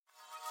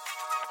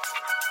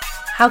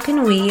How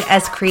can we,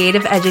 as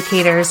creative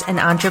educators and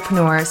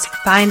entrepreneurs,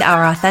 find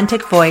our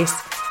authentic voice,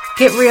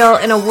 get real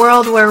in a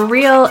world where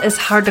real is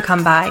hard to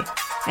come by,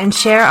 and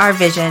share our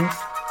vision,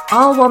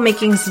 all while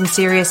making some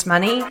serious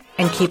money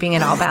and keeping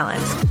it all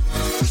balanced?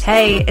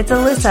 Hey, it's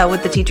Alyssa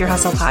with the Teacher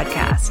Hustle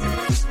Podcast.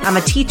 I'm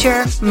a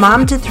teacher,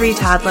 mom to 3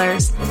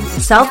 toddlers,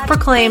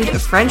 self-proclaimed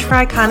French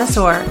fry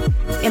connoisseur,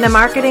 and a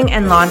marketing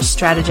and launch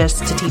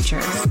strategist to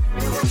teachers.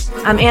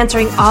 I'm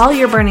answering all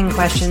your burning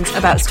questions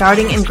about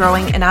starting and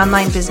growing an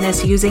online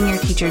business using your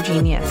teacher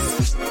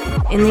genius.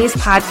 In these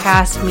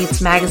podcast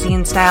meets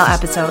magazine style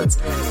episodes,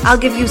 I'll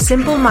give you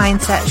simple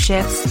mindset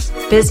shifts,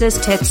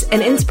 business tips,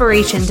 and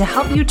inspiration to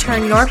help you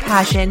turn your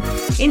passion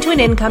into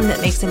an income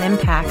that makes an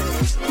impact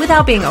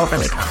without being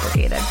overly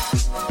complicated.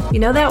 You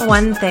know that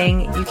one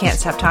thing you can't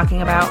stop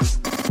talking about?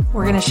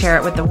 We're going to share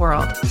it with the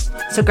world.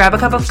 So grab a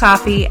cup of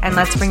coffee and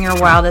let's bring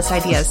your wildest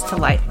ideas to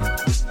life.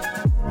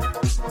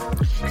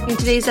 In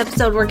today's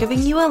episode, we're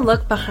giving you a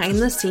look behind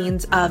the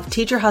scenes of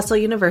Teacher Hustle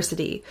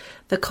University,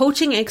 the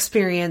coaching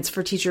experience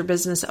for teacher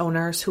business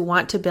owners who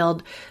want to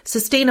build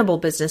sustainable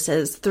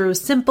businesses through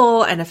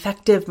simple and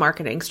effective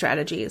marketing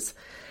strategies.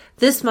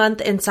 This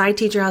month inside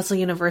Teacher Hustle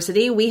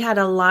University, we had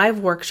a live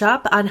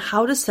workshop on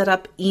how to set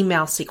up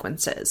email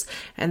sequences,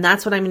 and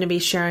that's what I'm going to be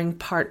sharing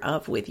part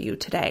of with you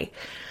today.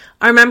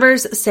 Our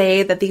members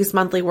say that these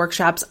monthly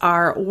workshops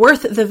are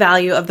worth the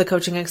value of the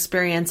coaching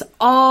experience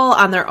all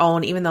on their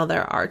own, even though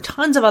there are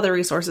tons of other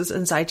resources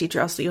inside Teacher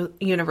Hustle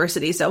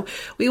University. So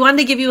we wanted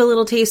to give you a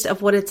little taste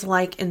of what it's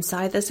like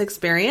inside this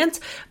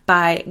experience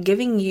by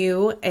giving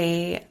you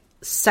a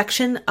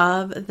section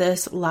of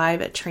this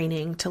live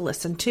training to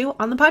listen to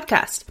on the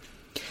podcast.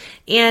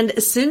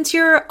 And since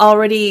you're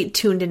already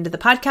tuned into the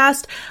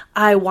podcast,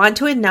 I want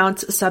to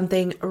announce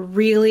something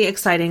really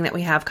exciting that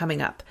we have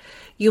coming up.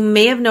 You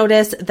may have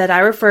noticed that I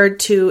referred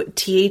to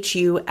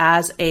THU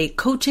as a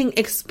coaching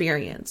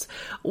experience.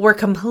 We're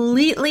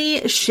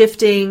completely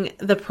shifting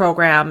the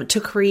program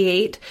to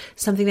create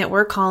something that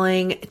we're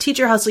calling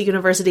Teacher Hustle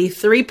University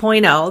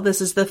 3.0. This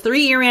is the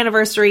 3-year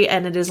anniversary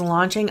and it is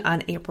launching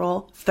on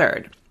April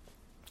 3rd.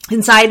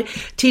 Inside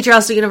Teacher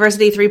Hustle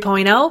University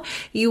 3.0,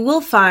 you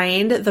will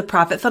find the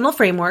Profit Funnel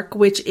Framework,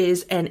 which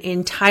is an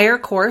entire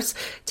course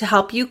to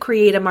help you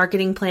create a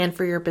marketing plan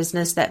for your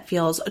business that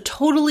feels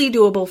totally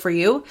doable for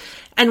you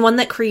and one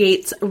that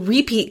creates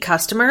repeat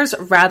customers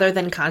rather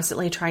than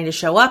constantly trying to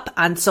show up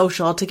on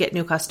social to get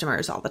new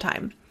customers all the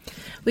time.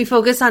 We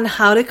focus on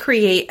how to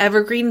create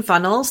evergreen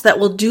funnels that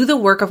will do the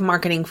work of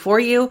marketing for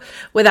you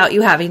without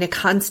you having to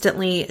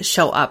constantly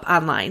show up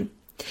online.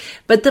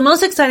 But the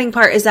most exciting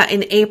part is that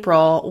in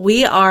April,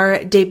 we are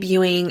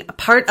debuting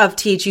part of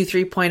THU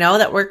 3.0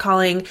 that we're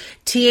calling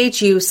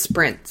THU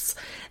Sprints.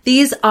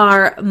 These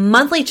are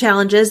monthly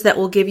challenges that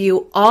will give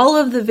you all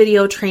of the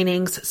video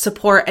trainings,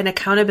 support, and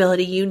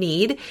accountability you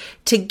need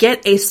to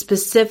get a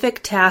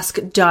specific task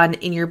done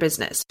in your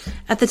business.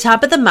 At the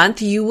top of the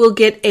month, you will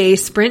get a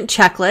sprint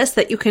checklist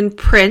that you can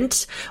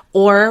print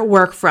or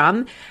work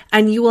from,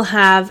 and you will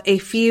have a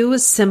few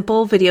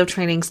simple video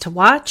trainings to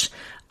watch,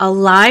 a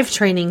live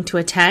training to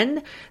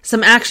attend,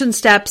 some action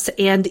steps,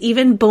 and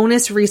even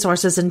bonus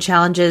resources and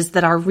challenges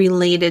that are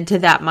related to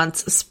that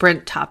month's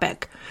sprint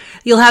topic.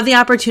 You'll have the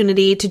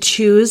opportunity to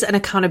choose an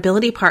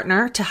accountability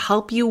partner to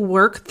help you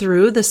work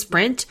through the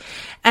sprint.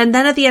 And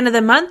then at the end of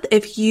the month,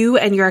 if you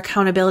and your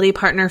accountability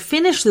partner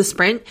finish the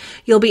sprint,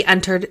 you'll be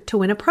entered to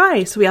win a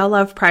prize. We all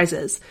love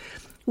prizes.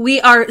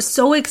 We are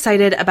so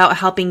excited about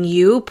helping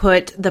you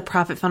put the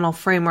Profit Funnel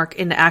Framework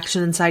into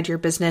action inside your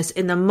business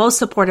in the most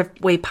supportive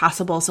way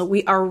possible. So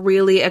we are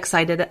really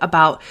excited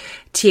about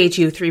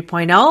THU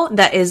 3.0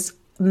 that is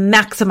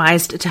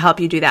maximized to help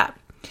you do that.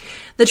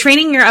 The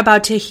training you're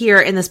about to hear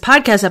in this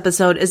podcast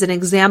episode is an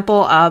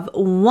example of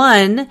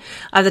one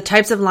of the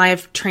types of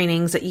live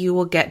trainings that you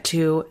will get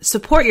to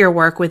support your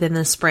work within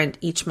the sprint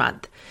each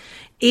month.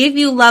 If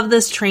you love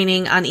this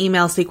training on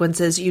email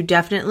sequences, you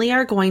definitely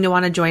are going to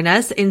want to join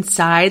us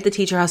inside the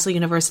Teacher Hustle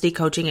University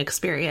coaching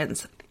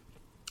experience.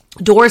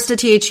 Doors to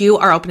THU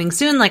are opening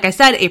soon. Like I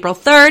said, April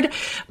 3rd,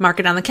 mark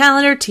it on the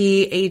calendar,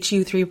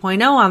 THU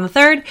 3.0 on the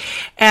 3rd,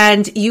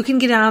 and you can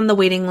get on the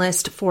waiting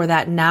list for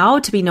that now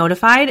to be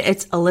notified.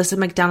 It's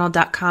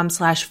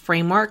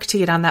alyssamcdonald.com/framework to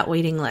get on that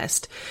waiting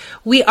list.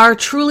 We are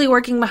truly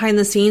working behind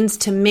the scenes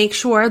to make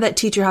sure that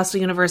Teacher Hustle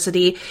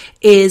University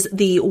is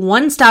the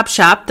one-stop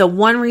shop, the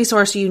one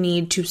resource you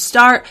need to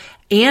start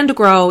and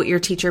grow your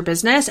teacher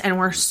business, and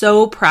we're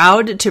so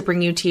proud to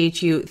bring you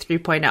THU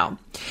 3.0.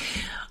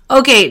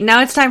 Okay,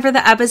 now it's time for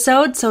the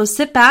episode, so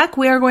sit back.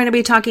 We are going to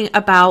be talking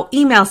about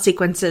email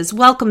sequences,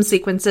 welcome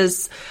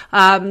sequences,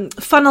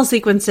 funnel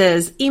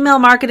sequences, email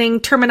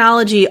marketing,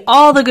 terminology,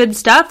 all the good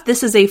stuff.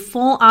 This is a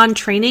full-on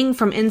training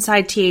from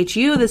inside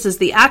THU. This is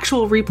the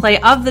actual replay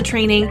of the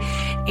training,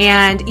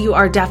 and you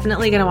are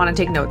definitely going to want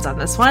to take notes on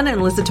this one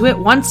and listen to it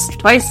once,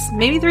 twice,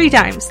 maybe 3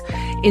 times.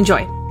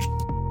 Enjoy.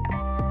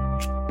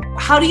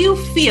 How do you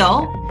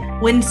feel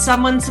when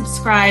someone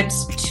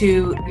subscribes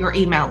to your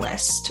email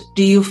list?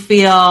 Do you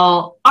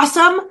feel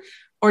awesome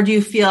Or do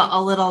you feel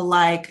a little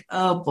like,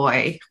 oh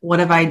boy, what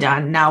have I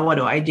done? Now what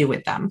do I do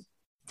with them?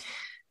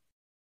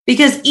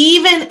 Because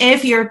even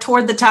if you're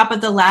toward the top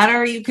of the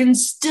ladder, you can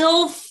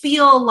still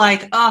feel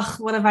like, ugh,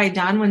 what have I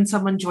done when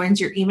someone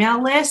joins your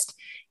email list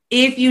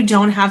if you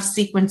don't have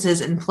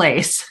sequences in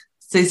place.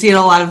 So you see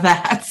a lot of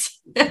that.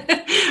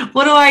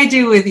 What do I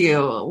do with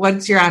you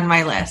once you're on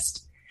my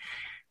list?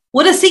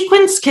 What a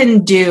sequence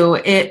can do,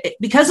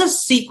 because of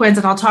sequence,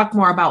 and I'll talk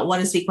more about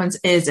what a sequence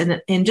is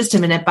in just a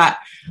minute, but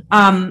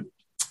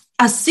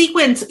a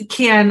sequence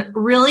can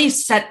really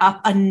set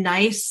up a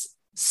nice,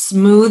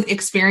 smooth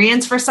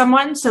experience for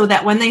someone so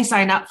that when they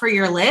sign up for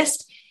your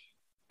list,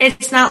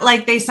 it's not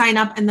like they sign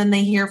up and then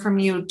they hear from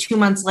you 2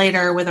 months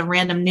later with a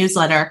random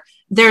newsletter.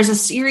 There's a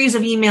series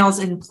of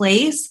emails in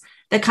place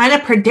that kind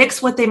of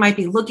predicts what they might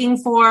be looking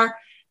for,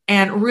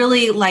 and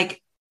really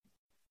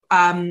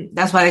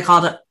that's why they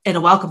called it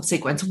a welcome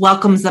sequence,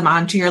 welcomes them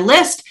onto your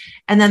list.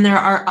 And then there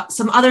are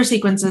some other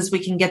sequences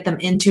we can get them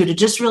into to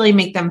just really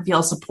make them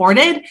feel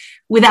supported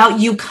without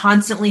you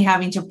constantly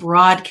having to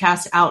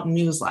broadcast out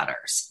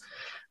newsletters.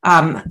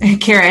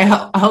 Carrie,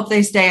 I hope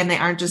they stay and they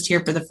aren't just here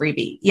for the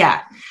freebie.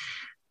 Yeah.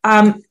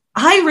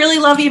 I really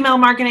love email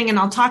marketing, and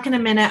I'll talk in a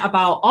minute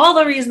about all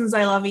the reasons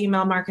I love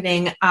email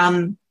marketing.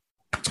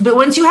 But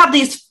once you have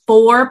these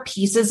 4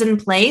 pieces in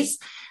place,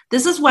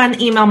 this is when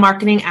email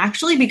marketing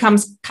actually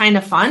becomes kind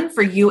of fun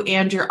for you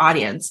and your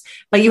audience.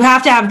 But you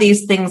have to have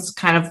these things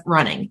kind of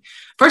running.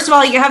 First of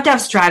all, you have to have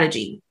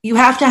strategy. You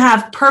have to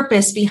have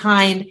purpose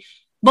behind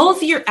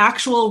both your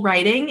actual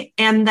writing,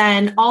 and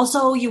then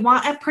also you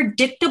want a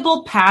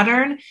predictable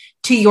pattern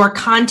to your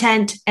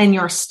content and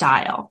your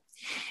style.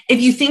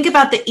 If you think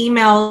about the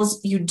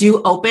emails you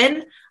do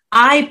open,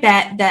 I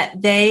bet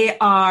that they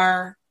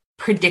are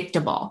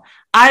predictable.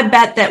 I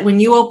bet that when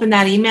you open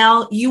that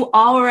email, you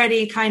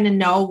already kind of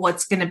know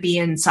what's going to be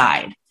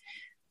inside.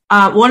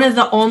 One of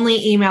the only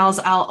emails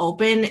I'll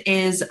open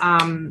is,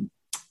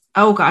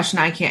 oh gosh,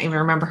 now I can't even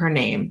remember her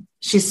name.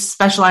 She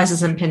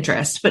specializes in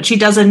Pinterest, but she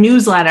does a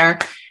newsletter,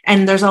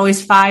 and there's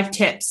always 5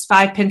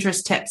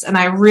 Pinterest tips. And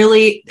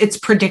it's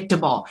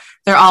predictable.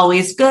 They're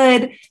always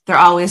good. They're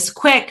always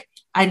quick.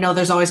 I know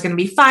there's always going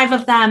to be 5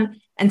 of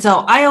them. And so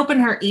I open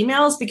her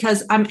emails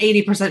because I'm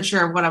 80%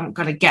 sure of what I'm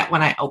going to get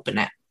when I open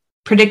it.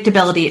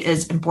 Predictability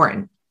is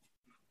important.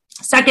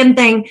 Second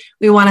thing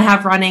we want to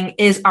have running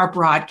is our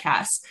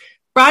broadcasts.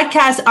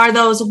 Broadcasts are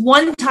those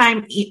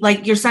one-time,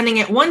 like you're sending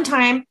it one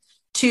time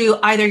to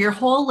either your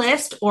whole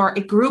list or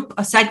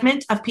a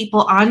segment of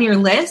people on your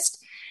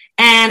list.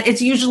 And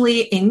it's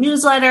usually a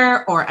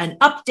newsletter or an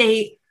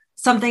update,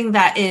 something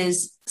that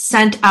is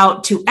sent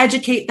out to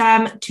educate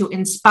them, to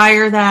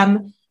inspire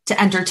them, to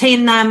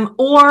entertain them,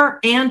 or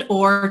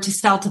to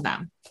sell to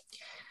them.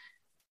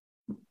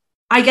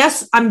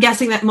 I'm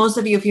guessing that most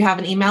of you, if you have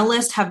an email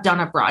list, have done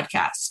a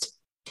broadcast.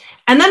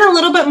 And then a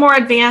little bit more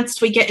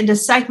advanced, we get into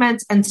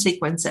segments and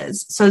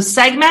sequences. So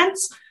segmenting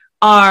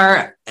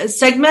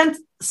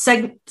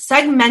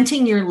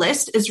your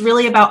list is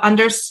really about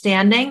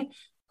understanding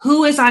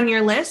who is on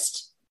your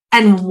list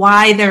and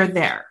why they're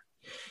there.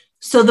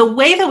 So the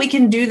way that we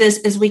can do this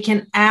is we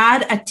can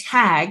add a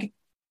tag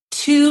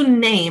to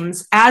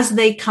names as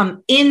they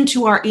come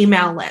into our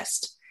email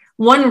list.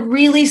 One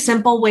really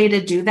simple way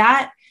to do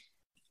that,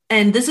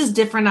 and this is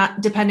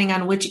different depending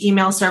on which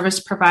email service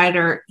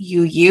provider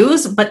you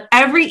use, but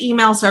every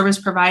email service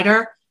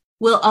provider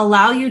will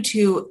allow you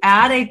to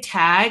add a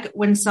tag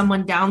when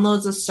someone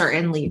downloads a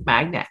certain lead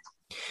magnet.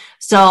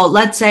 So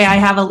let's say I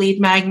have a lead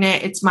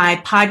magnet. It's my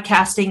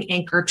podcasting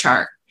anchor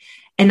chart.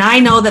 And I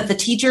know that the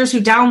teachers who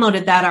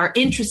downloaded that are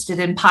interested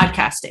in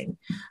podcasting.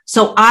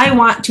 So I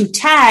want to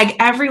tag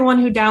everyone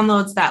who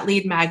downloads that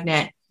lead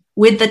magnet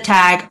with the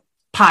tag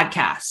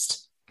podcast.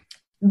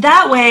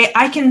 That way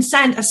I can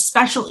send a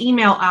special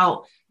email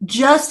out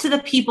just to the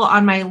people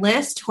on my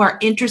list who are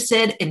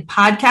interested in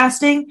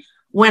podcasting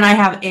when I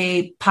have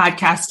a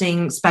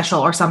podcasting special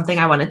or something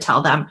I want to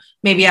tell them.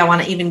 Maybe I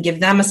want to even give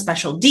them a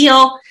special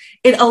deal.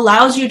 It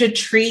allows you to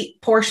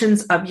treat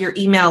portions of your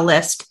email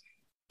list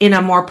in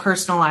a more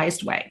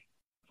personalized way.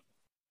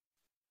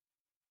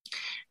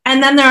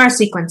 And then there are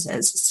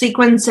sequences.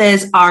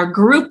 Sequences are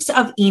groups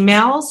of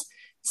emails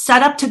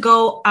set up to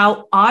go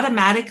out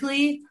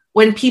automatically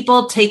when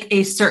people take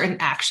a certain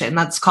action.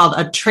 That's called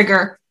a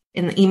trigger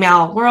in the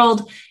email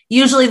world.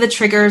 Usually the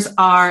triggers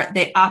are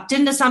they opt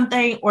into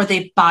something or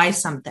they buy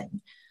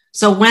something.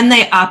 So when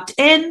they opt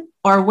in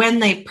or when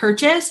they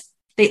purchase,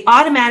 they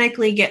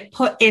automatically get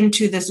put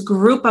into this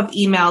group of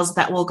emails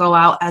that will go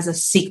out as a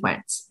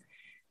sequence.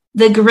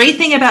 The great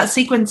thing about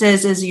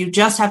sequences is you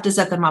just have to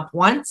set them up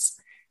once,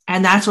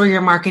 and that's where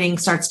your marketing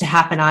starts to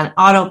happen on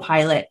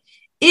autopilot.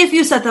 If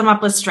you set them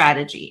up with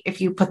strategy,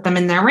 if you put them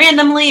in there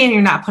randomly and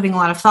you're not putting a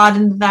lot of thought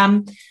into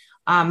them,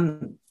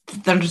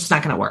 they're just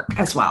not going to work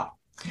as well.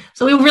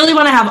 So we really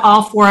want to have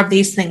all 4 of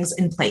these things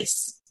in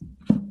place.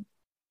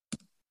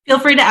 Feel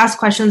free to ask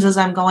questions as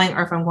I'm going,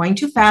 or if I'm going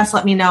too fast,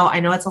 let me know.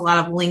 I know it's a lot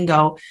of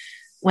lingo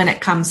when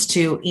it comes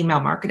to email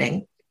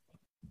marketing.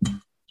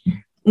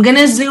 I'm going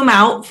to zoom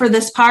out for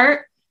this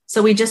part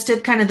So we just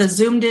did kind of the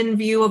zoomed in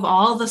view of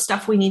all the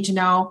stuff we need to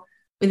know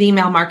with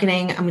email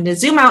marketing. I'm going to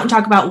zoom out and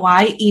talk about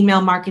why email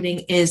marketing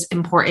is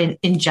important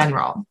in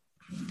general.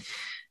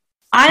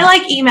 I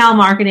like email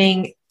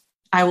marketing.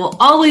 I will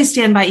always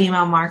stand by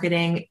email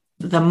marketing.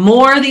 The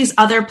more these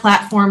other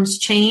platforms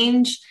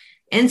change,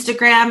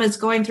 Instagram is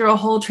going through a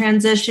whole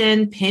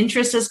transition.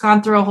 Pinterest has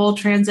gone through a whole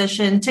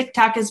transition.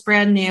 TikTok is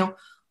brand new.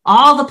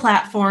 All the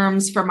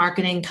platforms for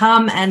marketing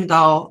come and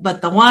go,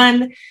 but the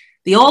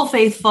old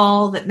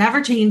faithful that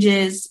never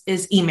changes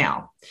is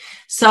email.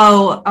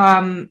 So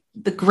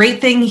the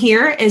great thing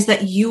here is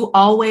that you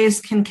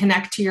always can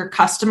connect to your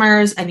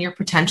customers and your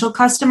potential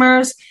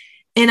customers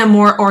in a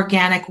more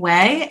organic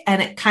way,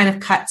 and it kind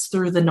of cuts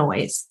through the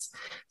noise.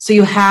 So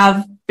you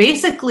have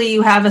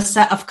a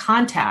set of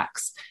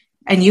contacts,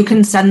 and you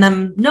can send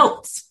them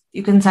notes,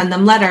 you can send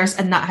them letters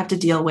and not have to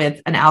deal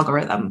with an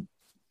algorithm.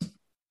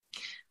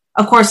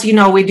 Of course, we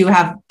do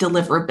have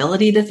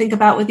deliverability to think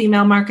about with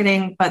email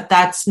marketing, but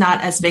that's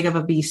not as big of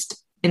a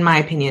beast, in my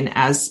opinion,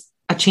 as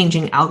a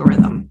changing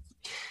algorithm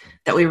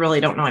that we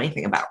really don't know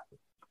anything about.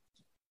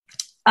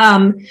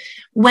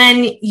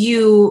 When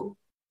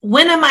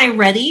am I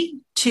ready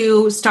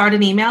to start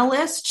an email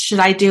list? Should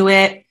I do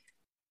it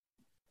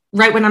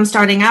right when I'm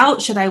starting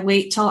out? Should I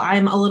wait till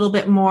I'm a little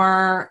bit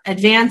more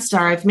advanced or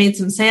I've made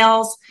some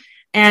sales?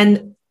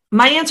 And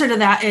my answer to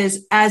that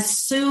is as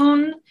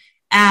soon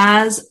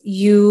as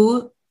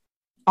you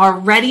are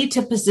ready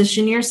to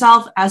position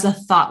yourself as a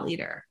thought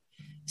leader.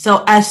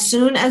 So as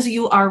soon as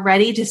you are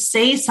ready to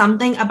say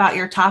something about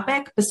your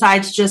topic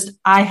besides just,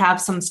 I have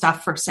some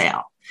stuff for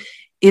sale.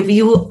 If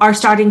you are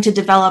starting to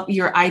develop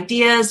your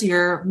ideas,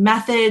 your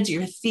methods,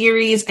 your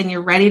theories, and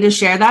you're ready to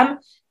share them,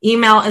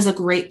 email is a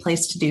great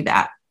place to do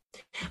that.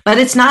 But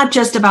it's not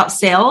just about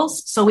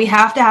sales. So we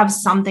have to have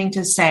something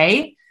to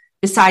say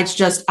besides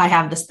just, I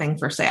have this thing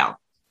for sale.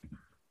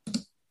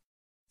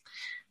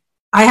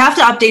 I have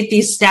to update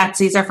these stats.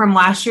 These are from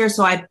last year,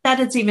 so I bet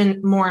it's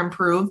even more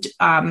improved.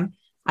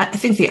 I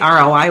think the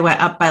ROI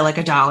went up by like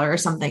 $1 or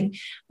something,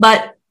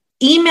 but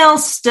email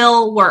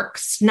still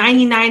works.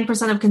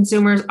 99% of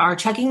consumers are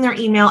checking their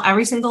email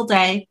every single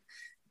day.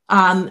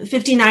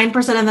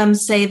 59% of them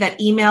say that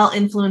email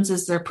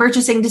influences their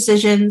purchasing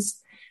decisions.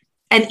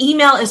 And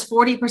email is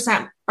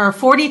 40% or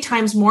 40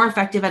 times more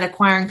effective at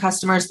acquiring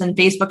customers than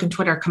Facebook and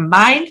Twitter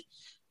combined.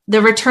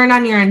 The return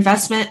on your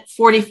investment,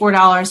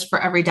 $44 for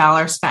every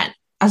dollar spent.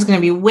 That's going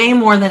to be way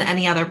more than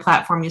any other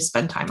platform you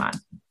spend time on.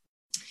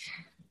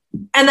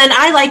 And then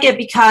I like it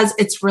because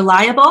it's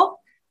reliable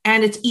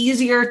and it's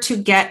easier to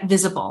get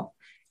visible.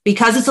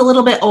 Because it's a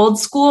little bit old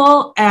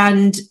school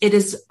and it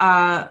is,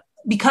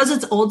 because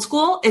it's old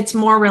school, it's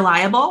more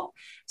reliable.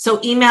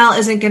 So email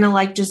isn't going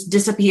to just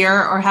disappear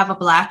or have a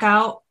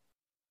blackout.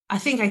 I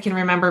think I can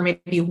remember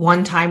maybe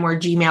one time where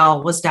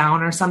Gmail was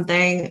down or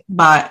something,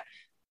 but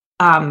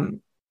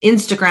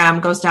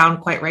Instagram goes down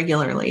quite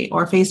regularly,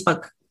 or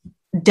Facebook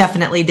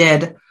definitely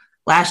did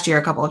last year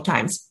a couple of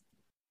times.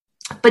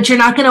 But you're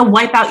not going to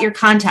wipe out your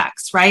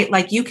contacts, right?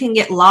 You can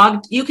get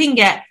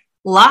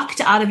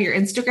locked out of your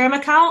Instagram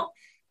account,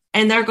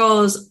 and there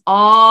goes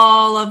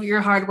all of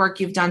your hard work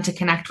you've done to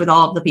connect with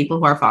all of the people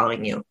who are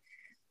following you.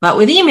 But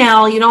with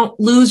email, you don't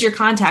lose your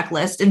contact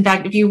list. In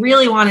fact, if you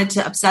really wanted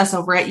to obsess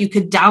over it, you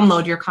could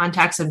download your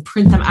contacts and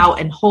print them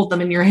out and hold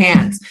them in your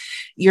hands.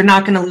 You're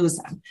not going to lose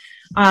them.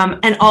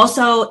 And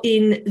also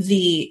in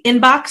the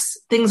inbox,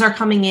 things are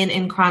coming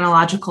in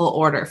chronological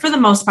order for the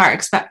most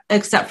part,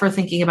 except for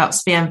thinking about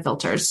spam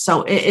filters.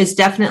 So it is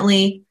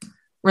definitely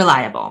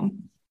reliable.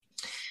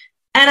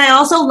 And I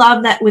also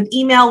love that with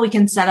email, we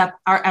can set up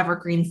our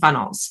evergreen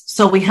funnels.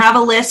 So we have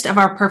a list of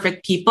our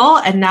perfect people,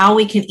 and now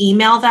we can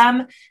email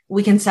them.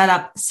 We can set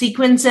up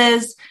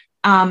sequences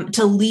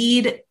to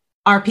lead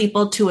our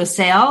people to a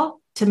sale,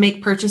 to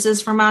make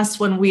purchases from us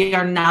when we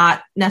are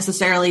not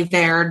necessarily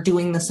there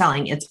doing the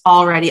selling. It's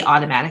already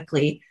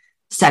automatically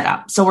set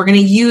up. So we're going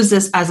to use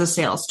this as a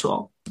sales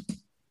tool.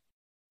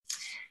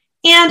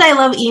 And I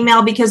love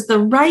email because the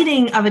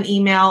writing of an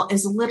email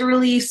is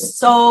literally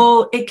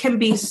it can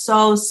be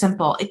so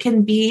simple. It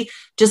can be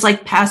just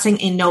like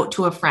passing a note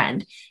to a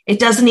friend. It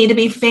doesn't need to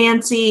be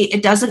fancy.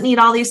 It doesn't need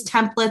all these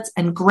templates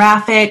and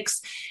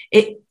graphics.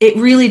 It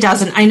really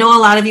doesn't. I know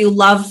a lot of you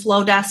love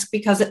Flowdesk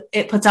because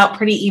it puts out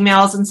pretty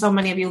emails, and so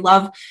many of you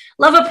love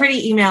a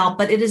pretty email,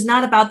 but it is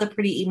not about the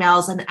pretty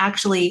emails, and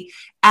actually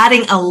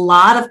adding a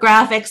lot of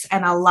graphics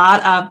and a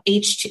lot of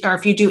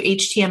if you do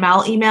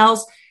HTML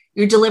emails,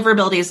 your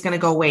deliverability is going to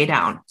go way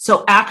down.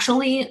 So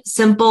actually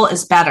simple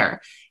is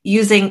better.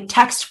 Using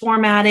text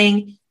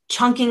formatting,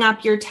 chunking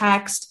up your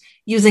text,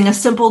 using a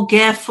simple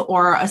GIF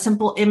or a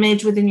simple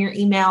image within your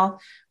email.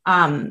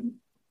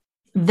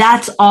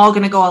 That's all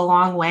going to go a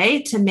long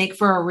way to make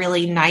for a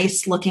really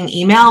nice looking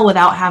email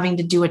without having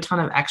to do a ton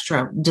of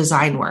extra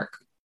design work.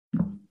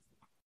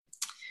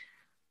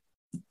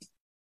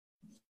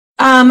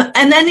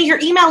 And then your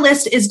email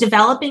list is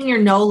developing your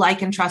know,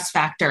 like, and trust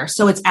factor.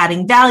 So it's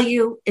adding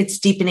value, it's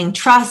deepening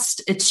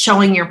trust, it's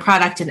showing your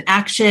product in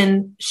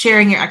action,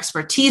 sharing your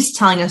expertise,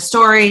 telling a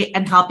story,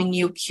 and helping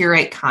you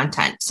curate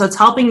content. So it's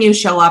helping you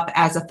show up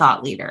as a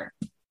thought leader.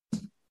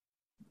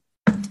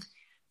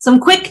 Some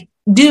quick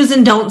do's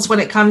and don'ts when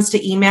it comes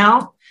to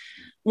email.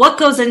 What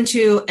goes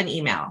into an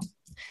email?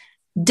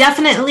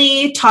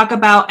 Definitely talk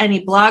about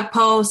any blog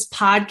posts,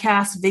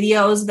 podcasts,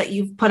 videos that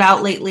you've put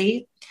out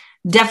lately.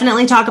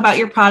 Definitely talk about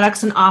your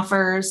products and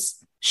offers,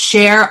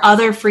 share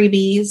other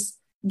freebies,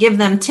 give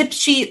them tip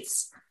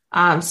sheets,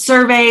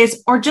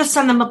 surveys, or just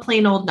send them a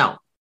plain old note.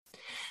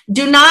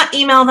 Do not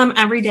email them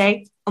every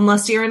day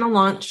unless you're in a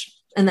launch,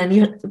 and then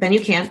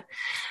you can't.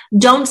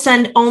 Don't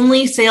send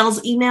only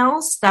sales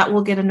emails. That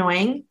will get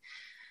annoying.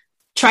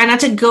 Try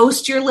not to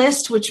ghost your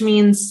list, which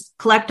means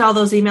collect all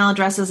those email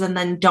addresses and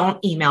then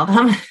don't email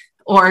them,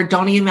 or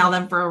don't email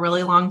them for a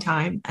really long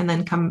time and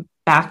then come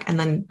back and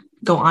then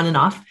go on and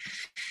off.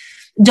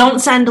 Don't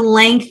send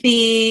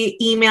lengthy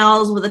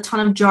emails with a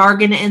ton of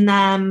jargon in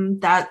them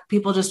that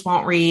people just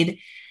won't read.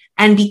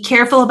 And be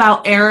careful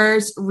about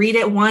errors. Read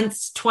it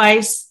once,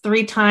 twice,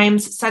 3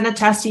 times. Send a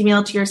test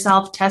email to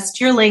yourself.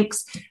 Test your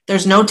links.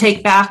 There's no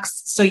takebacks.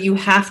 So you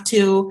have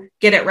to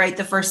get it right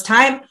the first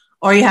time,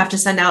 or you have to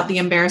send out the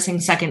embarrassing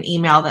second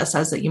email that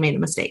says that you made a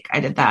mistake. I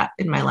did that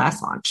in my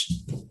last launch.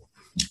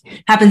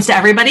 Happens to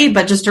everybody,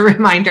 but just a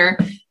reminder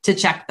to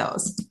check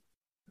those.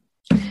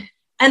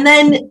 And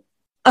then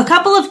a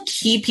couple of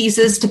key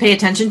pieces to pay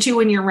attention to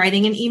when you're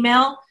writing an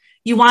email.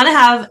 You want to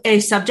have a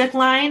subject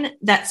line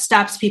that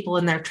stops people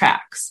in their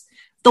tracks.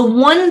 The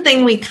one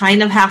thing we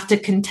kind of have to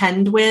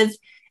contend with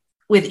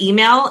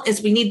email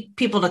is we need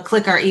people to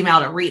click our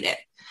email to read it.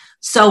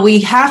 So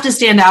we have to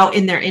stand out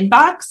in their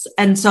inbox.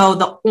 And so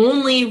the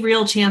only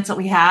real chance that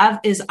we have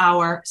is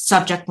our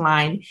subject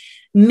line.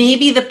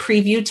 Maybe the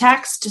preview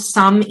text.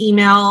 Some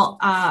email,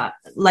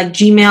 like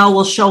Gmail,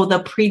 will show the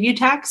preview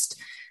text,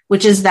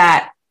 which is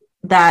that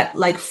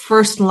like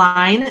first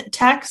line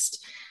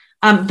text.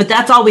 But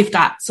that's all we've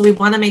got. So we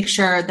want to make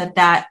sure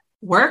that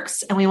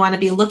works. And we want to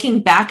be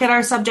looking back at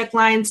our subject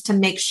lines to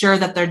make sure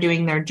that they're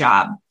doing their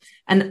job.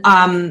 And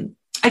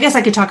I guess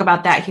I could talk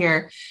about that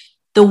here.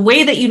 The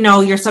way that you know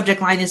your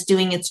subject line is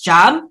doing its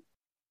job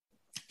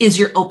is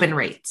your open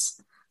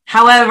rates.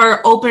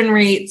 However, open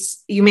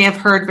rates, you may have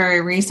heard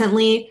very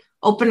recently,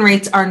 open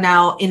rates are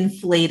now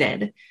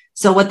inflated.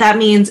 So what that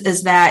means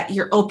is that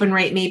your open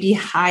rate may be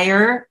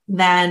higher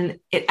than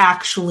it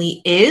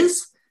actually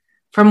is.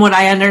 From what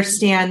I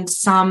understand,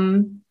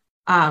 some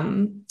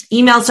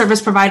email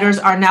service providers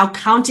are now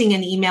counting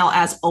an email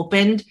as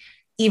opened,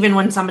 even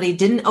when somebody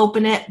didn't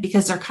open it,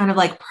 because they're kind of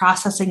like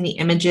processing the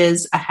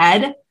images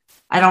ahead.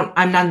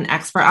 I'm not an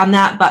expert on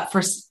that, but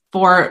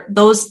for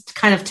those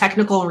kind of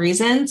technical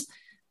reasons,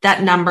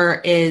 that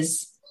number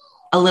is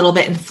a little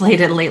bit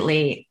inflated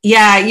lately.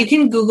 Yeah, you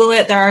can Google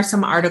it. There are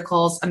some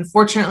articles.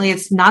 Unfortunately,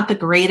 it's not the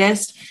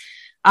greatest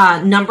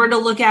number to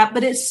look at,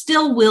 but it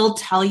still will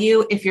tell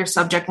you if your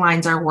subject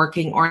lines are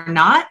working or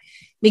not,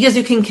 because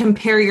you can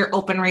compare your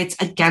open rates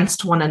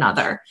against one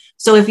another.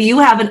 So if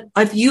you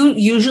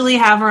usually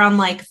have around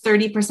like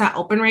 30%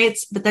 open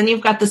rates, but then you've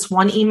got this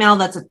one email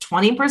that's a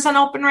 20%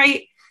 open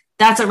rate,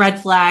 that's a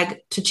red flag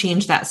to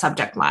change that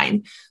subject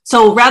line.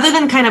 So rather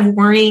than kind of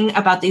worrying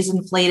about these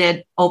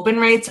inflated open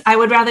rates, I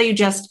would rather you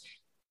just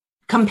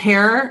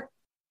compare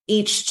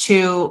each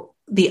to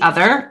the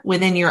other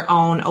within your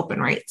own open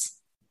rates.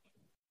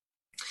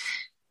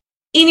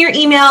 In your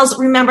emails,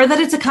 remember that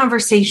it's a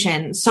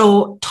conversation.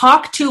 So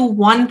talk to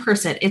one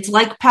person. It's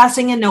like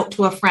passing a note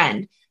to a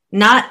friend,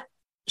 not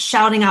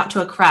shouting out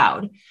to a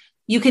crowd.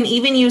 You can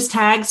even use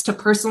tags to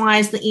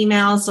personalize the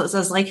email. So it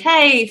says like,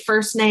 hey,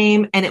 first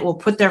name, and it will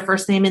put their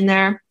first name in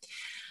there.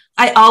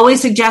 I always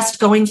suggest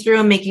going through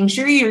and making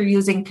sure you're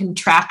using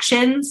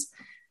contractions.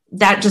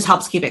 That just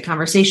helps keep it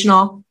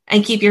conversational,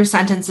 and keep your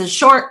sentences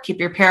short, keep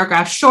your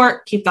paragraphs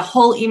short, keep the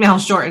whole email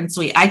short and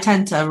sweet. I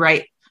tend to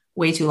write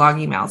way too long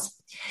emails.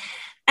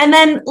 And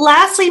then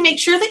lastly, make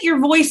sure that your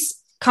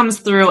voice comes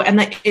through and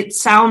that it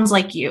sounds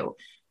like you.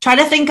 Try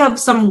to think of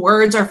some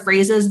words or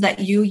phrases that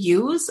you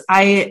use.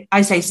 I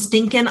say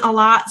stinkin' a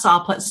lot, so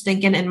I'll put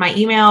stinkin' in my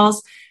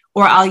emails,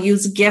 or I'll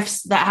use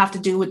GIFs that have to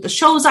do with the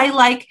shows I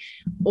like,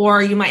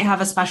 or you might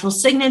have a special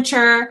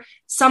signature,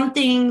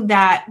 something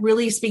that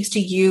really speaks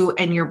to you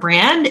and your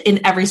brand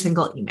in every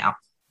single email.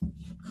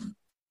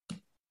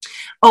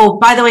 Oh,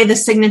 by the way, the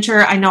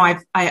signature, I know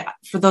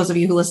for those of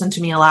you who listen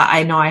to me a lot,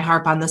 I know I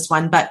harp on this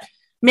one, but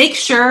make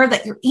sure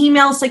that your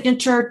email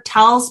signature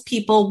tells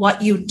people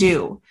what you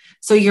do.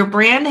 So your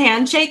brand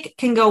handshake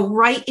can go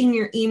right in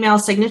your email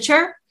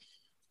signature,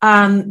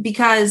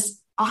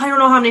 because I don't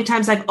know how many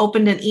times I've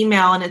opened an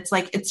email and it's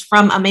like, it's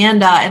from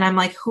Amanda. And I'm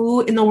like,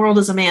 who in the world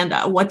is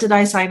Amanda? What did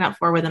I sign up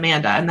for with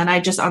Amanda? And then I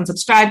just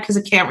unsubscribe because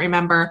I can't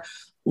remember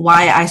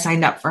why I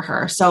signed up for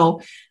her.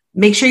 So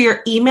make sure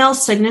your email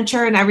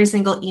signature in every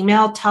single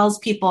email tells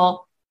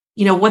people,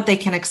 what they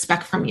can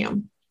expect from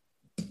you.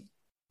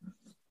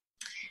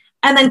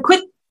 And then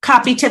quick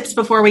copy tips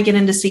before we get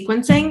into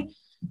sequencing.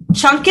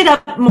 Chunk it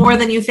up more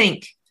than you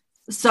think.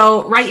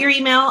 So write your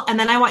email, and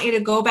then I want you to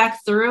go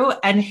back through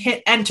and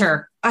hit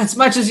enter as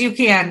much as you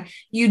can.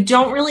 You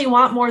don't really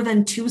want more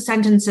than 2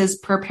 sentences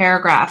per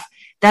paragraph.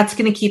 That's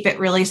going to keep it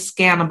really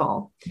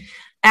scannable.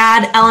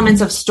 Add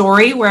elements of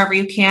story wherever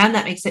you can.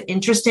 That makes it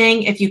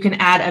interesting. If you can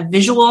add a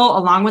visual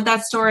along with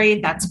that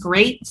story, that's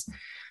great.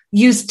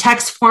 Use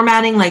text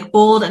formatting like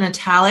bold and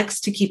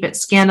italics to keep it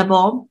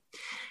scannable.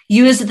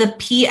 Use the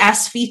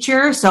PS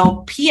feature.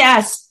 So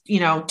PS,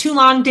 too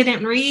long,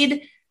 didn't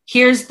read.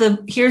 Here's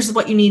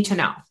what you need to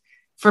know.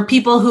 For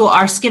people who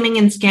are skimming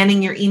and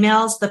scanning your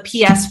emails, the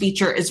PS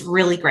feature is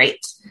really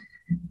great.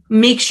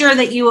 Make sure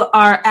that you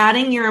are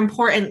adding your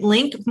important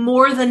link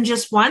more than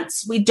just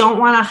once. We don't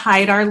want to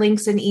hide our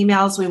links in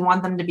emails. We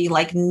want them to be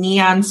like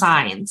neon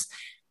signs.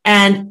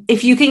 And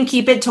if you can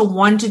keep it to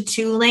 1 to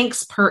 2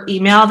 links per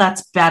email,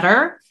 that's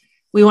better.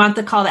 We want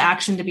the call to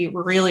action to be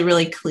really,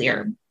 really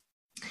clear.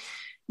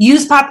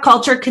 Use pop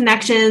culture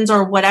connections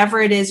or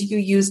whatever it is you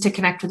use to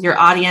connect with your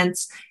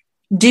audience.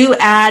 Do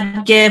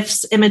add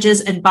GIFs,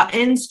 images, and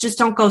buttons. Just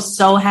don't go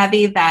so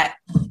heavy that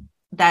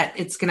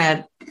it's going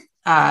to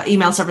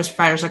email service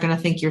providers are going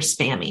to think you're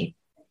spammy.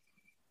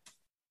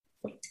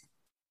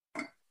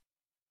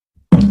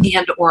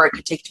 Or it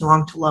could take too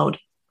long to load.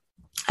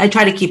 I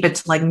try to keep it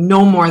to like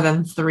no more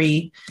than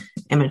 3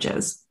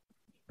 images.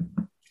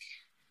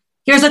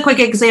 Here's a quick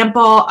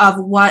example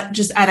of what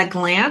just at a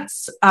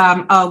glance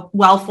a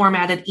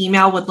well-formatted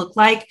email would look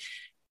like.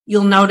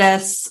 You'll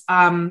notice,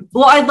 I'd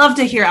love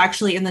to hear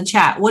actually in the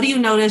chat, what do you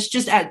notice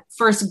just at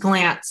first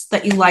glance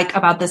that you like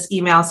about this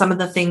email? Some of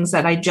the things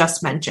that I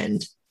just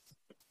mentioned.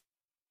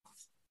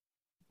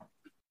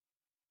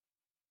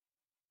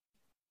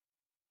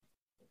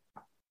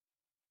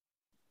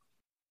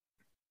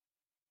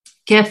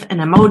 GIF and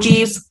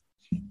emojis.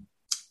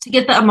 To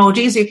get the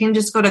emojis, you can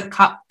just go to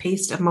cut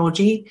paste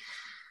emoji.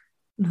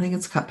 I think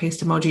it's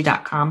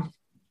cutpasteemoji.com.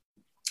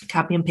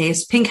 Copy and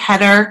paste. Pink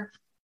header.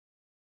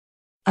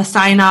 A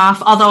sign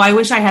off. Although I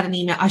wish I had an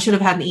email. I should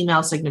have had an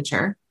email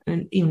signature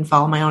and even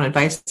follow my own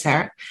advice,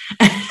 Sarah.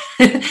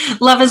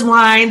 Love is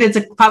blind. It's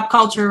a pop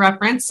culture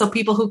reference. So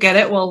people who get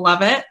it will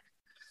love it.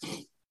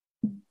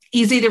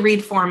 Easy to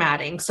read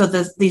formatting. So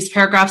these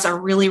paragraphs are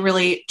really,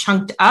 really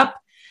chunked up.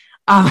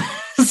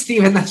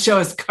 Steven, that show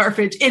is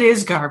garbage. It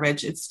is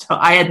garbage.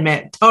 I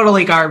admit,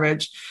 totally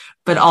garbage,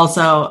 but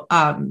also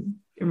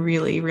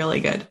really, really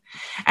good.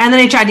 And then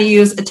I tried to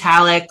use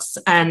italics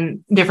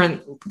and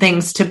different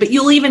things but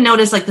you'll even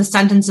notice like the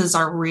sentences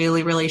are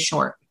really, really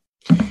short.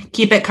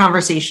 Keep it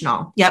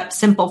conversational. Yep.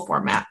 Simple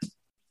format.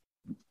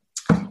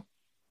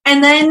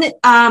 And then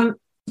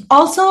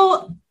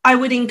also I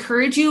would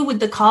encourage you with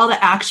the call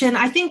to action.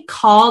 I think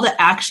call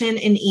to action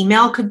in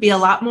email could be a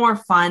lot more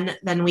fun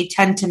than we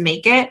tend to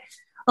make it.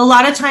 A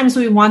lot of times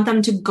we want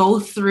them to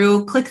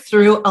click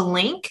through a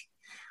link,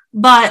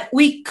 but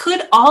we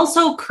could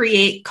also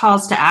create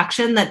calls to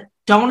action that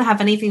don't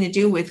have anything to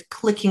do with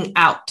clicking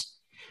out.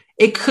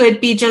 It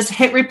could be just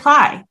hit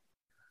reply.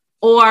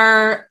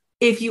 Or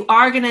if you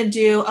are going to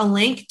do a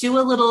link, do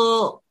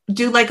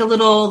like a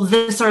little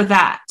this or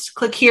that.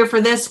 Click here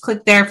for this,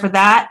 click there for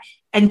that,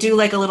 and do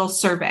like a little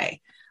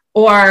survey.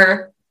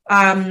 Or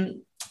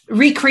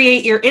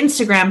recreate your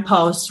Instagram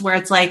post where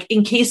it's like,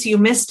 in case you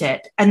missed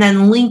it, and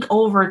then link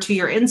over to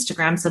your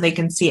Instagram so they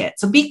can see it.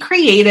 So be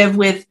creative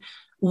with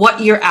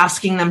what you're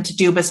asking them to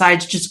do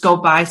besides just go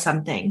buy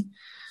something.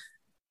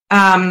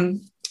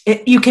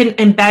 You can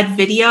embed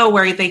video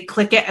where they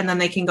click it and then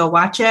they can go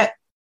watch it.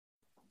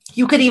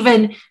 You could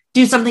even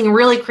do something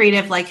really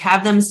creative, like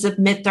have them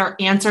submit their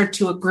answer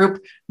to a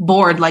group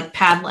board like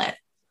Padlet,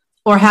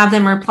 or have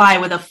them reply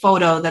with a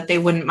photo that they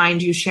wouldn't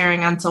mind you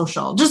sharing on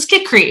social. Just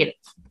get creative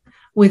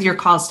with your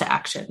calls to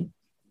action.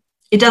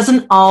 It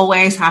doesn't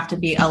always have to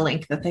be a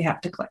link that they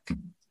have to click.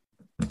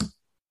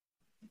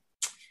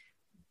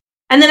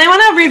 And then I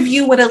want to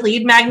review what a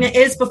lead magnet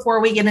is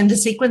before we get into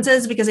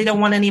sequences, because I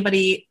don't want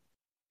anybody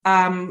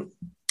kind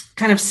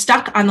of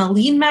stuck on the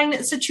lead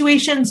magnet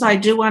situation. So I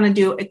do want to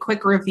do a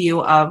quick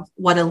review of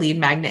what a lead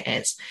magnet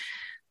is.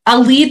 A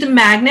lead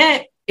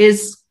magnet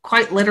is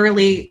quite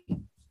literally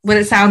what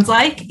it sounds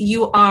like.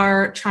 You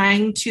are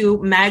trying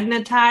to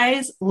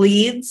magnetize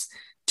leads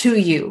to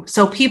you.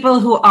 So people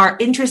who are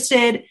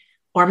interested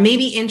or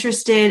maybe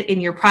interested in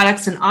your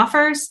products and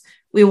offers,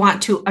 we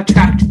want to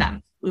attract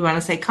them. We want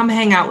to say, come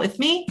hang out with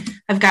me.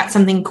 I've got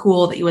something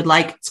cool that you would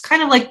like. It's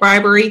kind of like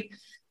bribery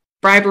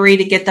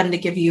to get them to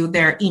give you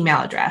their email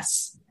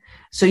address.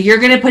 So you're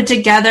going to put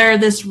together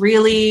this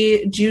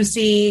really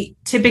juicy,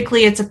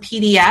 typically it's a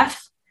PDF.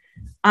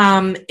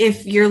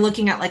 If you're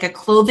looking at like a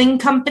clothing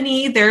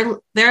company, their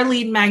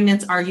lead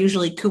magnets are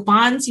usually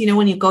coupons. You know,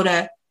 when you go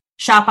to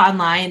shop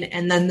online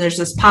and then there's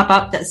this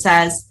pop-up that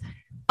says,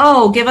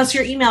 oh, give us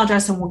your email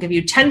address and we'll give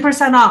you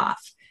 10%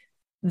 off.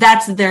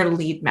 That's their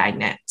lead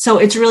magnet. So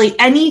it's really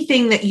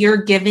anything that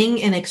you're giving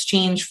in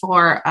exchange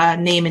for a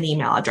name and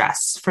email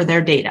address for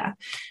their data,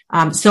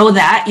 so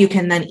that you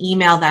can then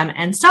email them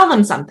and sell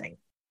them something.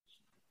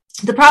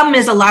 The problem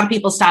is a lot of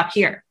people stop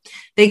here.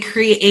 They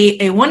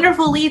create a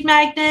wonderful lead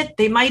magnet.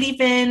 They might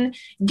even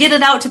get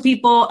it out to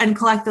people and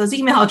collect those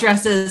email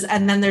addresses,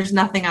 and then there's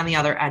nothing on the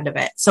other end of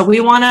it. So we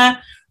want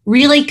to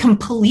really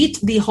complete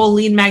the whole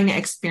lead magnet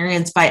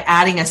experience by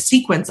adding a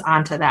sequence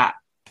onto that.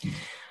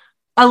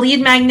 A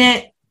lead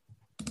magnet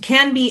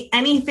can be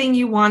anything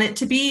you want it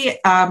to be.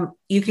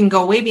 You can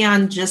go way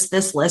beyond just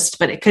this list,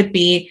 but it could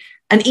be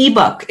an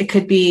ebook. It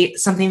could be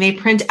something they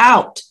print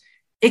out.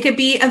 It could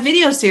be a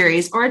video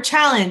series or a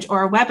challenge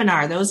or a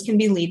webinar. Those can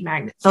be lead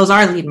magnets. Those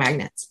are lead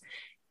magnets.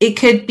 It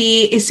could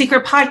be a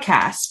secret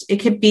podcast. It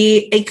could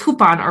be a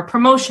coupon or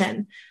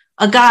promotion,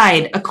 a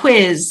guide, a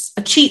quiz,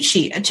 a cheat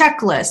sheet, a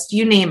checklist,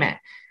 you name it.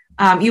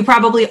 You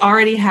probably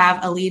already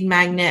have a lead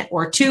magnet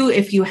or two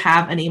if you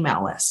have an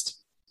email list.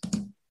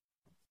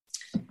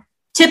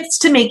 Tips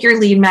to make your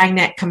lead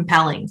magnet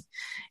compelling.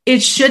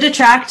 It should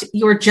attract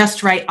your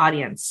just right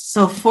audience.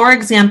 So for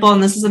example,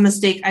 and this is a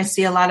mistake I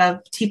see a lot of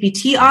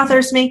TPT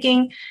authors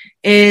making,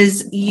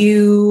 is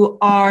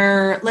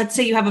let's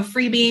say you have a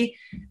freebie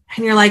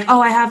and you're like, oh,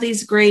 I have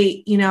these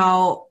great,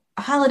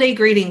 holiday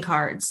greeting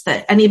cards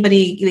that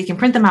they can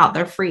print them out.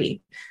 They're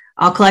free.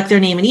 I'll collect their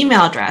name and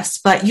email address,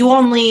 but you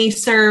only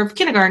serve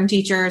kindergarten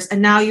teachers.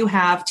 And now you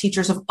have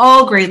teachers of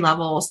all grade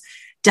levels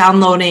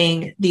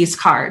downloading these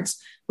cards.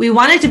 We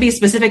want it to be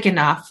specific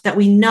enough that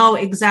we know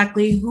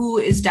exactly who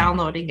is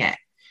downloading it.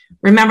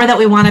 Remember that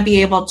we want to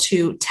be able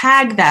to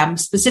tag them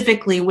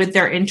specifically with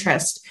their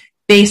interest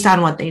based on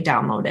what they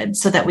downloaded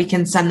so that we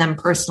can send them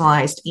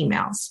personalized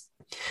emails.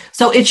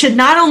 So it should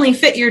not only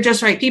fit your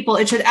just right people,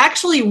 it should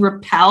actually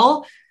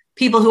repel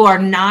people who are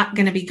not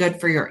going to be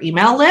good for your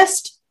email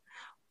list.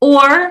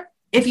 Or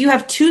if you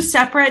have two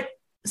separate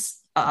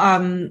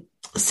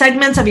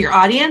segments of your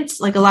audience,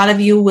 like a lot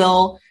of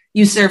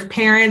you serve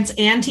parents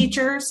and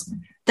teachers,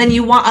 then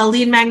you want a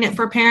lead magnet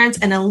for parents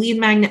and a lead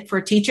magnet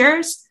for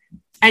teachers,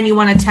 and you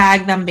want to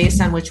tag them based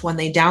on which one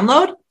they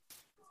download.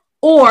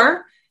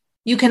 Or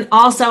you can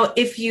also,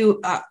 if you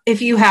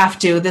have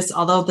to,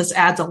 although this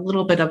adds a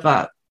little bit of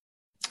a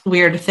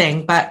weird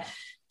thing, but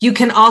you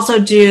can also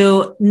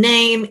do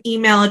name,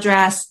 email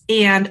address,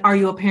 and are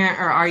you a parent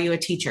or are you a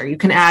teacher? You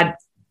can add,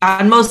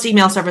 on most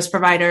email service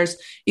providers,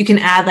 you can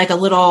add like a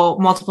little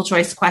multiple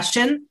choice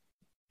question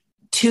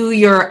to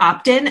your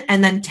opt-in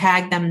and then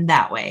tag them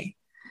that way.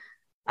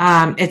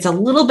 It's a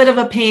little bit of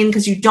a pain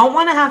because you don't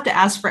want to have to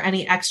ask for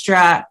any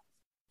extra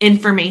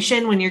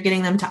information when you're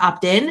getting them to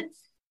opt in.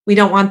 We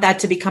don't want that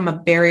to become a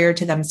barrier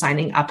to them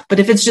signing up. But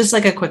if it's just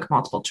like a quick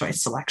multiple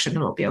choice selection,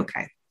 it'll be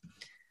okay.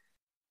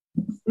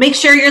 Make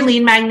sure your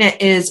lead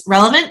magnet is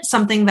relevant,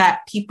 something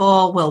that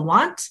people will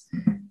want.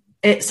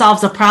 It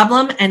solves a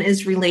problem and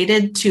is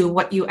related to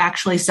what you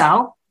actually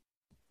sell.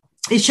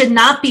 It should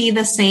not be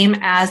the same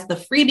as the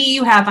freebie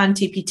you have on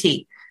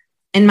TPT.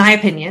 In my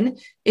opinion,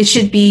 it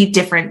should be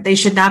different. They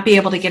should not be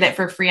able to get it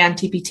for free on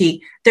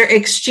TPT. They're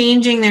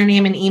exchanging their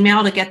name and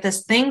email to get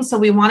this thing. So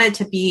we want it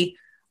to be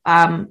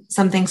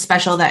something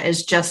special that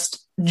is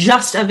just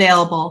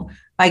available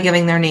by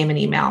giving their name and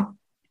email.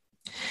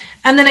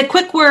 And then a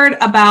quick word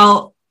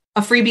about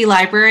a freebie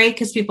library,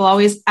 because people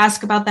always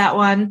ask about that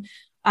one.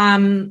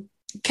 Can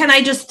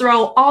I just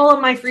throw all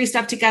of my free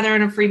stuff together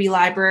in a freebie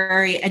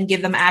library and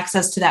give them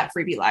access to that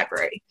freebie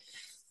library?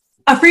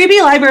 A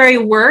freebie library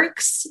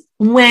works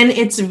when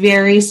it's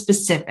very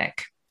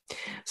specific.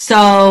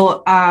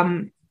 So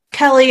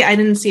Kelly, I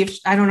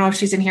don't know if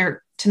she's in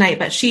here tonight,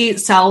 but she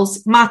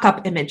sells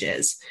mock-up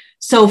images.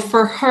 So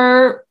for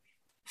her,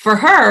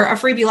 a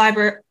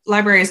freebie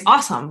library is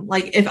awesome.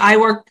 Like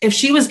if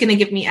she was going to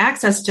give me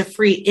access to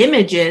free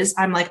images,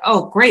 I'm like,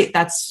 oh, great.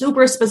 That's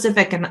super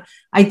specific. And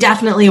I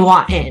definitely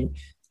want in.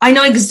 I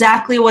know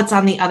exactly what's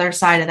on the other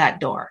side of that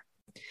door.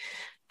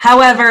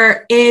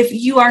 However, if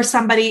you are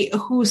somebody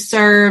who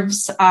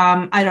serves,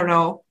 I don't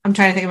know, I'm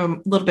trying to think of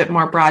a little bit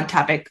more broad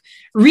topic,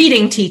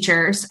 reading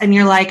teachers, and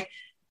you're like,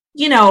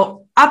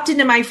 opt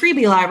into my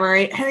freebie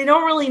library, and I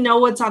don't really know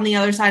what's on the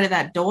other side of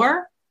that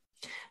door,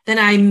 then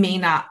I may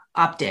not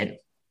opt in.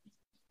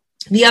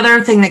 The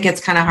other thing that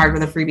gets kind of hard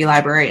with a freebie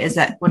library is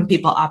that when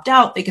people opt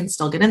out, they can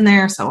still get in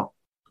there. So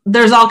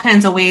there's all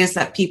kinds of ways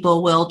that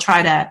people will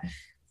try to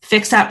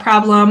fix that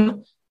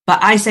problem.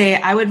 But I say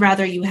I would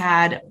rather you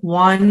had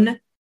one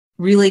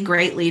really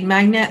great lead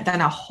magnet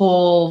than a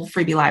whole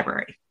freebie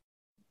library.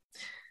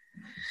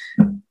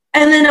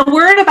 And then a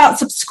word about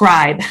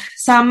subscribe.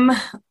 Some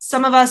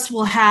of us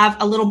will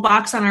have a little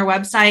box on our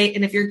website.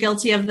 And if you're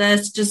guilty of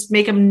this, just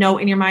make a note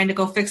in your mind to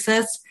go fix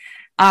this.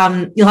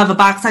 You'll have a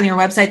box on your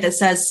website that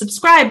says,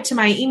 subscribe to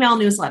my email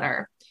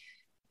newsletter.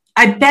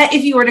 I bet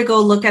if you were to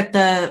go look at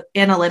the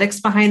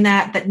analytics behind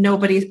that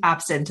nobody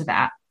opts into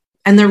that.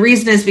 And the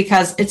reason is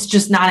because it's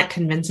just not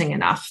convincing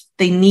enough.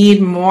 They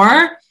need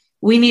more.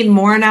 We need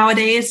more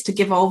nowadays to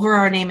give over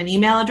our name and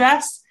email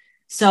address.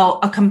 So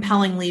a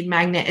compelling lead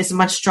magnet is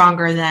much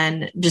stronger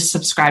than just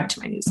subscribe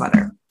to my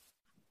newsletter.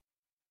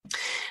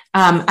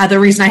 The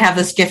reason I have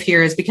this GIF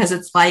here is because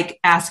it's like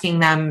asking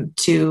them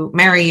to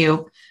marry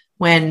you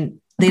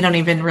when they don't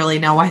even really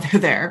know why they're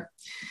there.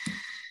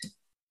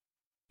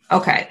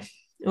 Okay.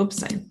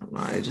 Oops,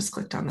 I just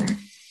clicked on there.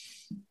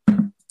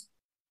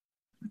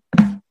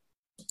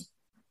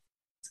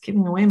 It's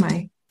giving away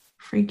my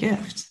free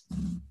gift.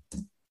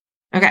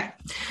 Okay,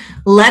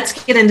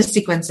 let's get into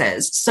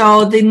sequences.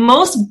 So the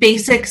most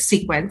basic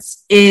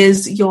sequence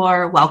is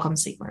your welcome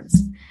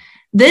sequence.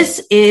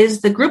 This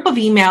is the group of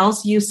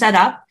emails you set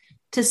up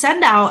to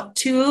send out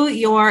to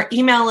your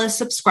email list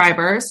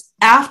subscribers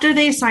after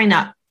they sign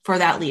up for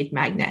that lead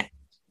magnet.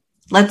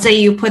 Let's say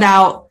you put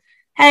out,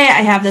 hey,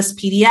 I have this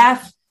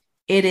PDF.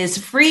 It is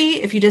free.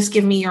 If you just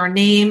give me your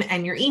name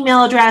and your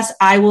email address,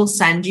 I will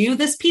send you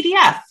this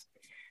PDF.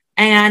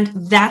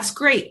 And that's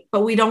great,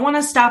 but we don't want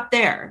to stop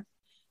there.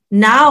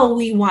 Now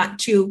we want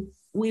to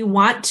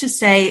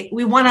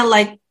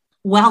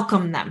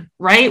welcome them,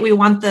 right? We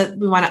want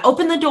to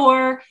open the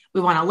door.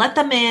 We want to let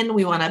them in.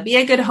 We want to be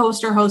a good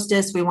host or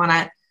hostess. We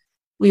want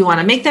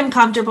to make them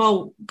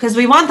comfortable because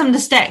we want them to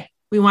stay.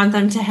 We want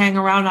them to hang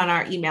around on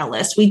our email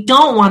list. We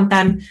don't want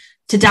them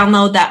to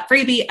download that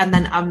freebie and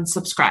then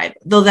unsubscribe,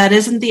 though that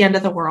isn't the end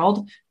of the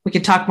world. We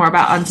could talk more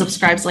about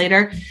unsubscribes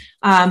later.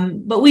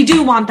 But we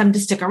do want them to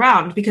stick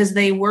around because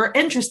they were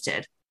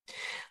interested.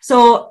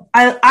 So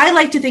I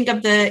like to think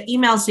of the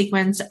email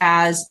sequence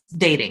as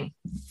dating.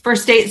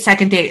 First date,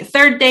 second date,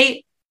 third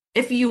date.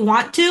 If you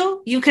want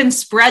to, you can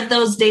spread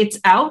those dates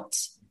out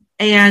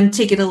and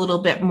take it a little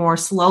bit more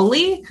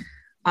slowly,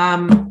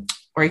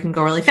 or you can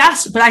go really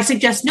fast. But I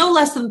suggest no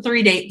less than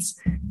 3 dates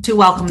to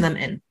welcome them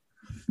in.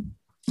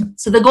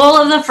 So the goal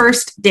of the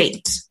first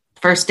date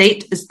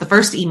is the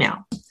first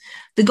email.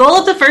 The goal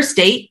of the first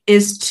date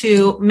is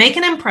to make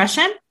an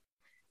impression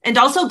and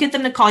also get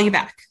them to call you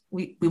back.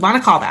 We want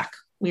to call back.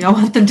 We don't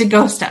want them to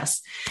ghost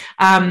us.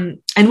 And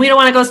we don't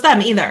want to ghost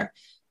them either.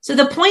 So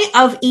the point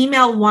of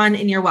email 1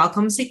 in your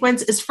welcome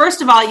sequence is,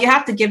 first of all, you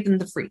have to give them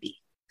the freebie.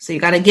 So you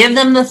got to give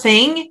them the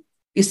thing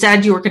you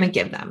said you were going to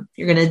give them.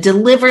 You're going to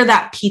deliver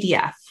that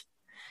PDF.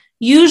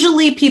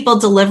 Usually people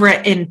deliver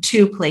it in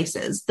 2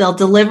 places. They'll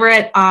deliver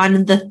it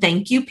on the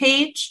thank you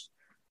page.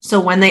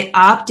 So when they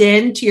opt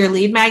in to your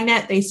lead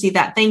magnet, they see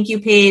that thank you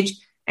page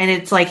and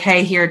it's like,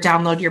 hey, here,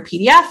 download your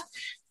PDF.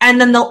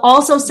 And then they'll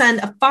also send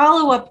a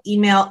follow-up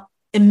email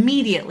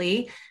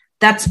immediately.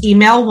 That's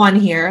email 1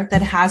 here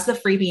that has the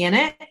freebie in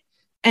it.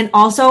 And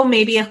also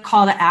maybe a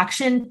call to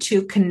action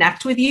to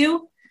connect with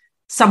you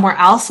somewhere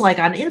else, like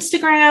on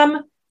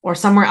Instagram or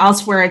somewhere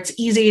else where it's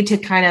easy to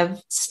kind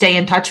of stay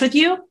in touch with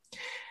you.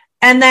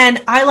 And then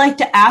I like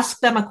to ask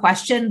them a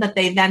question that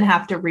they then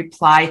have to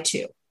reply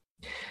to.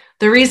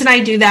 The reason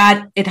I do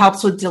that, it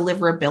helps with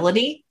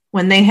deliverability.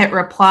 When they hit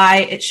reply,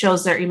 it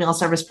shows their email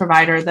service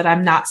provider that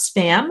I'm not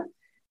spam.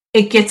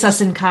 It gets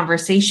us in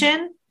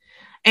conversation.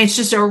 And it's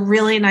just a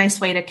really nice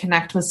way to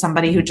connect with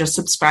somebody who just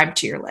subscribed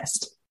to your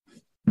list.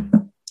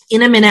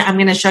 In a minute, I'm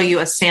going to show you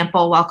a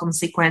sample welcome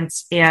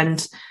sequence,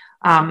 and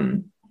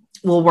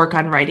we'll work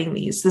on writing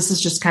these. This is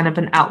just kind of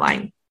an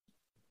outline.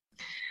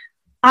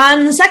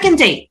 On the second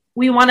date,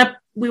 we want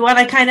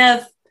to kind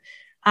of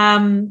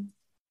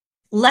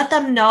let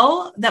them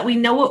know that we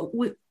know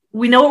what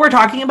we're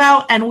talking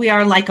about and we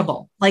are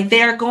likable. Like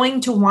they are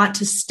going to want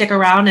to stick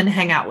around and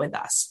hang out with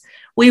us.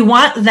 We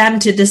want them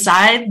to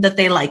decide that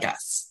they like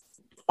us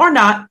or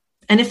not.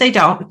 And if they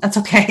don't, that's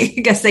okay.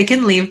 I guess they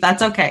can leave.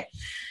 That's okay.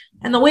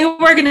 And the way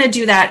we're going to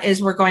do that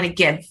is we're going to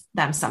give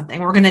them something.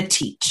 We're going to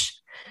teach.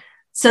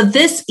 So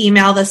this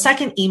email, the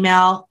second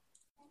email,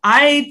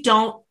 I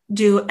don't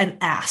do an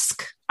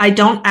ask. I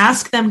don't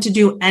ask them to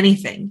do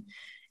anything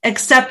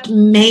except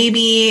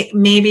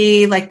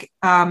maybe like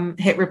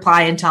hit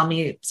reply and tell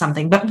me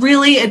something. But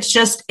really, it's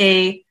just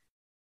an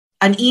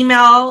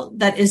email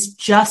that is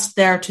just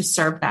there to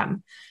serve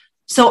them.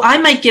 So I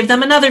might give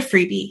them another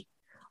freebie,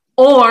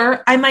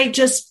 or I might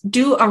just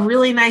do a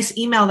really nice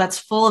email that's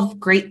full of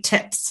great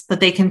tips that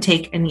they can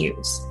take and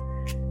use.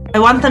 I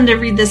want them to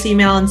read this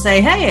email and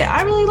say, hey,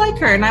 I really like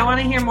her and I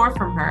want to hear more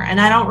from her. And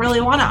I don't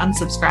really want to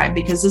unsubscribe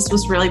because this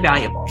was really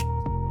valuable.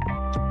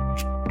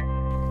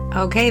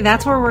 Okay,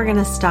 that's where we're going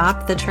to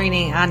stop the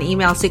training on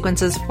email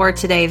sequences for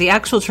today. The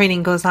actual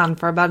training goes on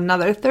for about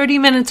another 30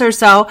 minutes or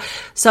so.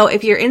 So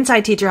if you're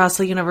inside Teacher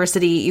Hustle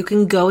University, you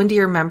can go into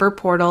your member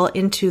portal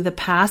into the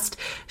past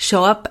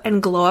Show Up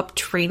and Glow Up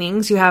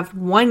trainings. You have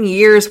 1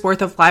 year's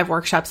worth of live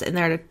workshops in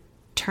there to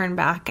turn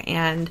back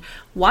and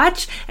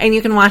watch, and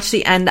you can watch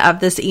the end of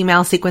this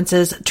email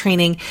sequences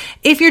training.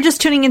 If you're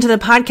just tuning into the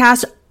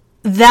podcast,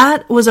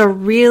 that was a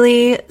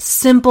really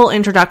simple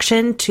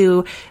introduction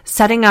to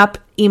setting up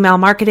email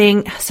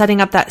marketing, setting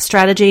up that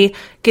strategy,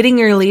 getting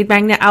your lead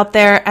magnet out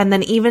there, and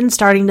then even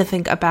starting to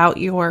think about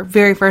your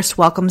very first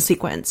welcome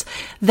sequence.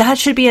 That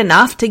should be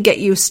enough to get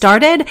you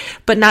started,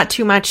 but not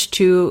too much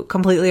to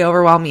completely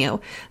overwhelm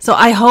you. So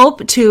I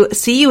hope to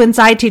see you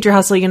inside Teacher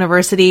Hustle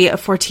University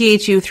for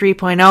THU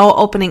 3.0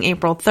 opening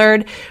April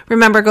 3rd.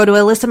 Remember, go to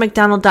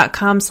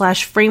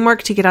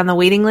alyssamcdonald.com/framework to get on the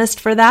waiting list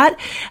for that.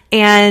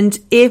 And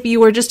if you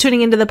were just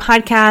tuning into the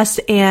podcast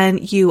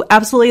and you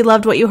absolutely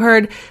loved what you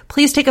heard,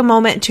 please take a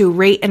moment to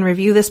rate and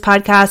review this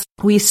podcast.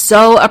 We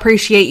so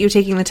appreciate you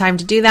taking the time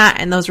to do that,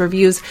 and those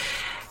reviews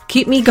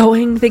keep me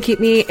going. They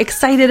keep me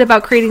excited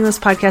about creating this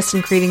podcast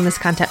and creating this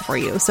content for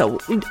you. So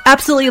we'd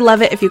absolutely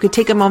love it if you could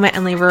take a moment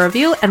and leave a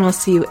review, and we'll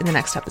see you in the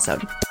next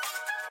episode.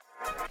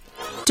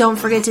 Don't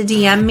forget to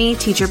DM me,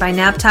 Teacher by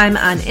Naptime,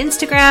 on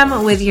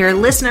Instagram with your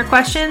listener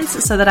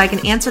questions so that I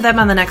can answer them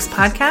on the next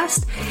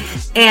podcast.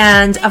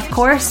 And of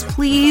course,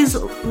 please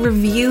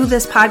review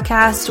this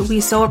podcast.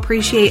 We so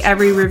appreciate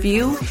every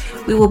review.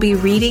 We will be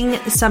reading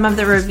some of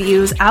the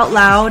reviews out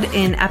loud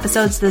in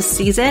episodes this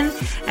season.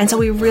 And so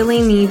we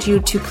really need you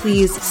to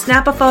please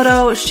snap a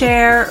photo,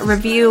 share,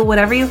 review,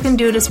 whatever you can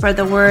do to spread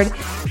the word.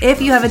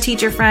 If you have a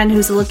teacher friend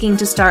who's looking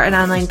to start an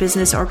online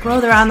business or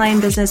grow their online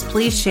business,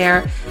 please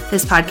share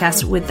this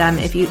podcast with them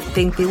if you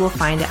think they will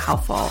find it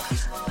helpful.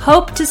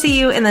 Hope to see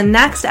you in the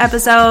next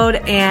episode,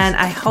 and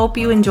I hope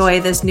you enjoy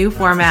this new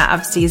format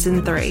of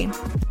season 3.